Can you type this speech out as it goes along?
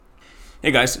Hey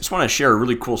guys, just want to share a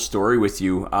really cool story with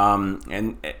you.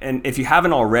 And if you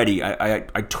haven't already,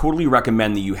 I totally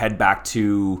recommend that you head back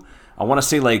to, I want to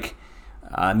say like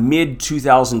mid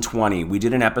 2020. We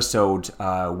did an episode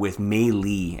with Mei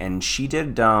Lee, and she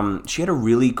had a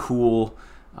really cool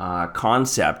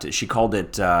concept. She called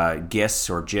it GISS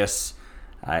or GIS.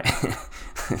 I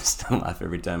still laugh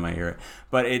every time I hear it,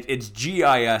 but it's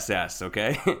GISS,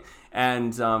 okay?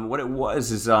 And what it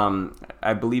was is,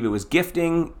 I believe it was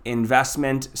gifting,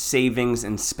 investment, savings,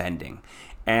 and spending.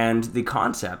 And the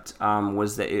concept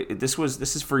was that this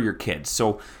is for your kids.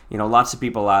 So lots of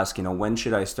people ask, when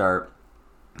should I start,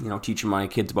 teaching my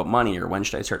kids about money, or when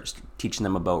should I start teaching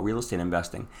them about real estate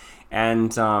investing?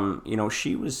 And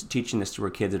she was teaching this to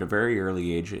her kids at a very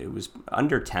early age. It was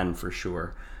under 10 for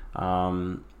sure.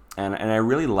 And I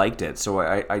really liked it, so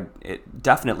I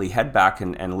definitely head back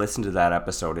and listen to that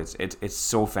episode. It's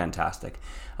so fantastic.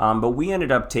 But we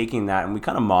ended up taking that and we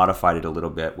kind of modified it a little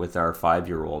bit with our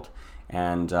 5-year-old,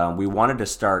 and we wanted to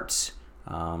start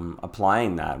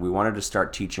applying that. We wanted to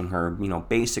start teaching her,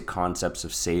 basic concepts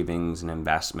of savings and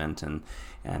investment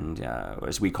and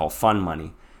as we call fun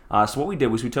money. So what we did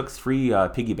was we took 3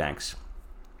 piggy banks,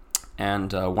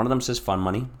 and one of them says fun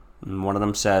money, and one of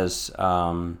them says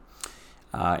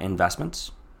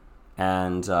investments,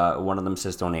 and one of them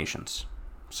says donations.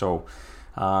 So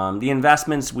the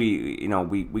investments, we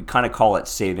kind of call it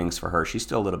savings for her. She's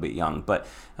still a little bit young, but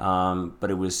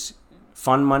it was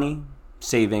fun money,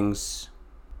 savings,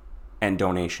 and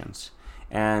donations.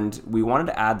 And we wanted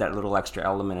to add that little extra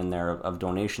element in there of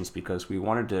donations because we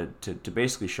wanted to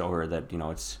basically show her that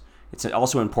it's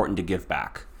also important to give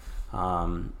back.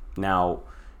 Now,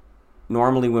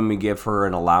 normally when we give her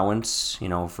an allowance,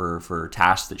 for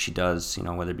tasks that she does,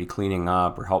 whether it be cleaning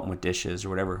up or helping with dishes or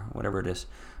whatever it is,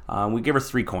 we give her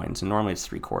 3 coins, and normally it's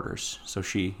 3 quarters. So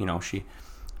she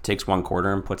takes 1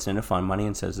 quarter and puts it into fun money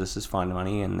and says, this is fun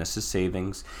money and this is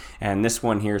savings, and this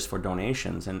one here is for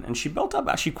donations. And she built up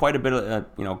actually quite a bit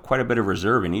of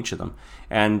reserve in each of them.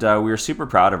 And we were super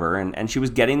proud of her, and she was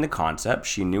getting the concept.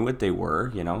 She knew what they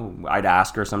were. I'd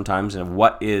ask her sometimes,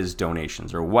 what is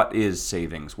donations or what is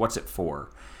savings? What's it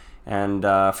for? And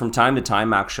from time to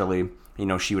time, actually,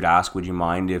 she would ask, would you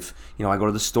mind if, I go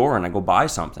to the store and I go buy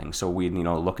something? So we'd,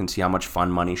 look and see how much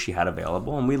fun money she had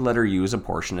available, and we'd let her use a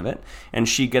portion of it. And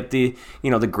she'd get the,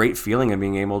 the great feeling of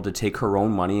being able to take her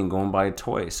own money and go and buy a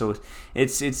toy. So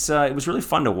it was really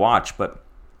fun to watch. But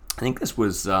I think this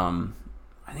was,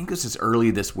 is early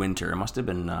this winter. It must have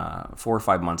been 4 or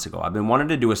 5 months ago. I've been wanting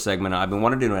to do a segment. I've been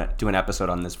wanting to do an episode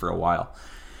on this for a while.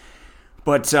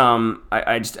 But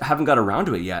I just haven't got around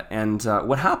to it yet. And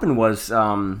what happened was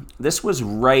this was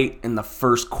right in the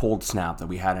first cold snap that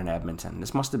we had in Edmonton.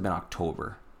 This must have been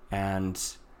October. And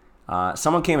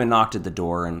someone came and knocked at the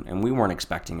door, and we weren't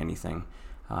expecting anything.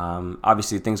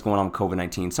 Obviously, things going on with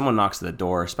COVID-19. Someone knocks at the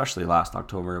door, especially last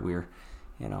October. We were,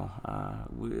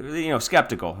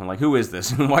 skeptical. I'm like, who is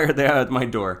this? And why are they at my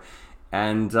door?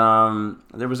 And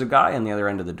there was a guy on the other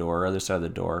end of the door, other side of the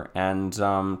door, and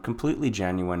completely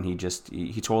genuine. He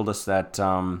told us that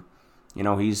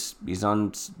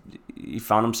he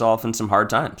found himself in some hard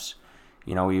times.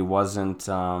 He wasn't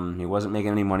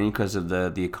making any money because of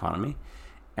the economy,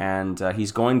 and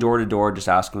he's going door to door just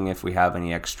asking if we have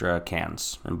any extra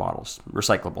cans and bottles,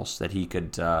 recyclables that he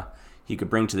could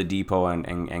bring to the depot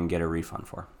and get a refund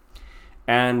for.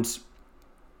 And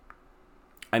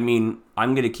I mean,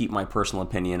 I'm going to keep my personal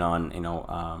opinion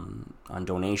on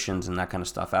donations and that kind of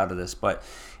stuff out of this, but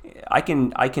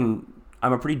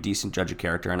I'm a pretty decent judge of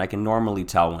character, and I can normally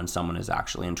tell when someone is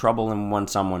actually in trouble and when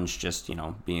someone's just,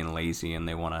 being lazy and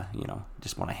they want to,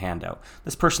 just want a handout.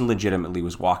 This person legitimately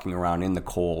was walking around in the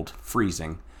cold,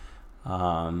 freezing,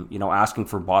 asking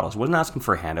for bottles. He wasn't asking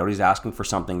for a handout. He's asking for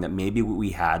something that maybe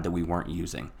we had that we weren't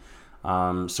using.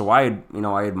 So I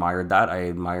admired that. I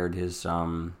admired his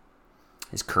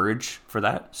courage for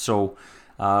that. So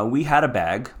we had a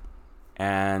bag,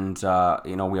 and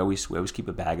we always keep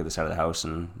a bag at the side of the house,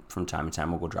 and from time to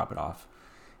time we'll go drop it off.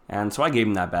 And so I gave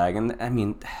him that bag, and I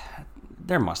mean,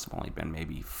 there must have only been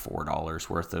maybe $4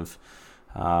 worth of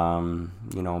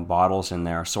bottles in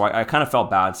there. So I kind of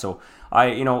felt bad. So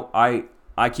I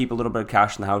keep a little bit of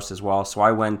cash in the house as well. So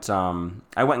I went and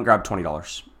grabbed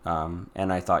 $20,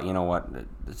 and I thought, what,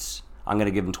 I'm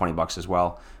gonna give him $20 as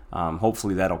well.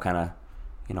 Hopefully that'll kind of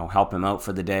help him out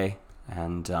for the day.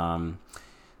 And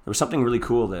there was something really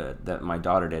cool that my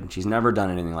daughter did. She's never done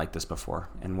anything like this before.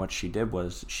 And what she did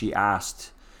was she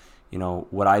asked,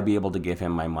 would I be able to give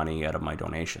him my money out of my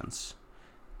donations?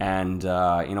 And,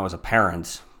 as a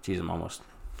parent, geez, I'm almost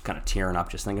kind of tearing up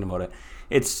just thinking about it.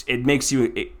 It makes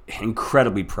you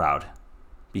incredibly proud,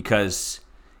 because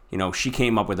she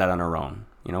came up with that on her own.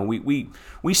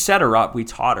 We set her up. We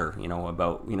taught her,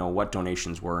 about, what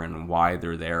donations were and why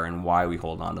they're there and why we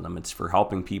hold on to them. It's for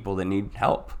helping people that need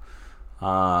help.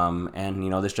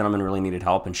 And this gentleman really needed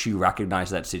help, and she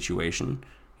recognized that situation.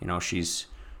 She's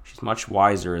much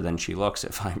wiser than she looks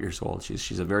at 5 years old.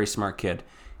 She's a very smart kid.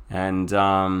 And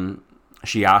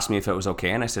she asked me if it was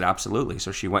okay, and I said, absolutely.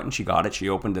 So she went and she got it. She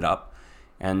opened it up.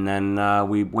 And then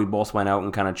we both went out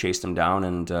and kind of chased him down,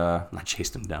 and not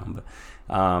chased him down, but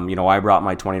I brought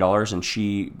my $20, and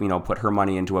she put her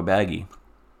money into a baggie.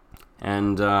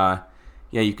 And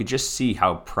you could just see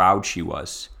how proud she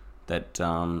was that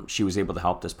she was able to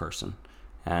help this person.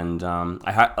 And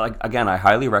I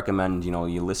highly recommend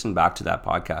you listen back to that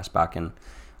podcast back in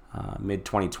mid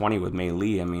 2020 with Mei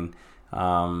Lee. I mean,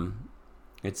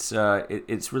 it's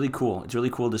really cool. It's really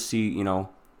cool to see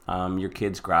your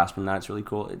kids grasping that. It's really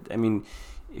cool. I mean,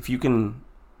 if you can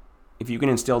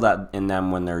instill that in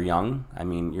them when they're young, I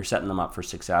mean, you're setting them up for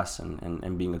success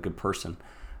and being a good person.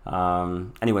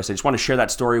 Anyways, I just want to share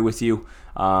that story with you.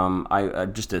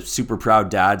 I'm just a super proud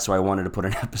dad, so I wanted to put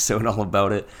an episode all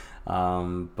about it.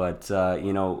 But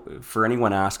for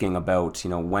anyone asking about,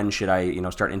 when should I,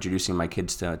 start introducing my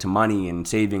kids to money and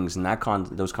savings and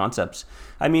those concepts,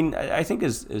 I mean, I think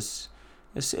as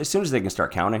soon as they can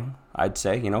start counting, I'd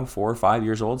say, 4 or 5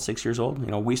 years old, 6 years old.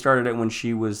 We started it when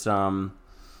she was,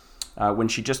 when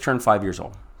she just turned 5 years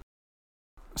old.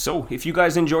 So if you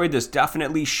guys enjoyed this,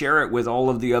 definitely share it with all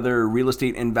of the other real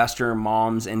estate investor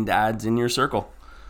moms and dads in your circle.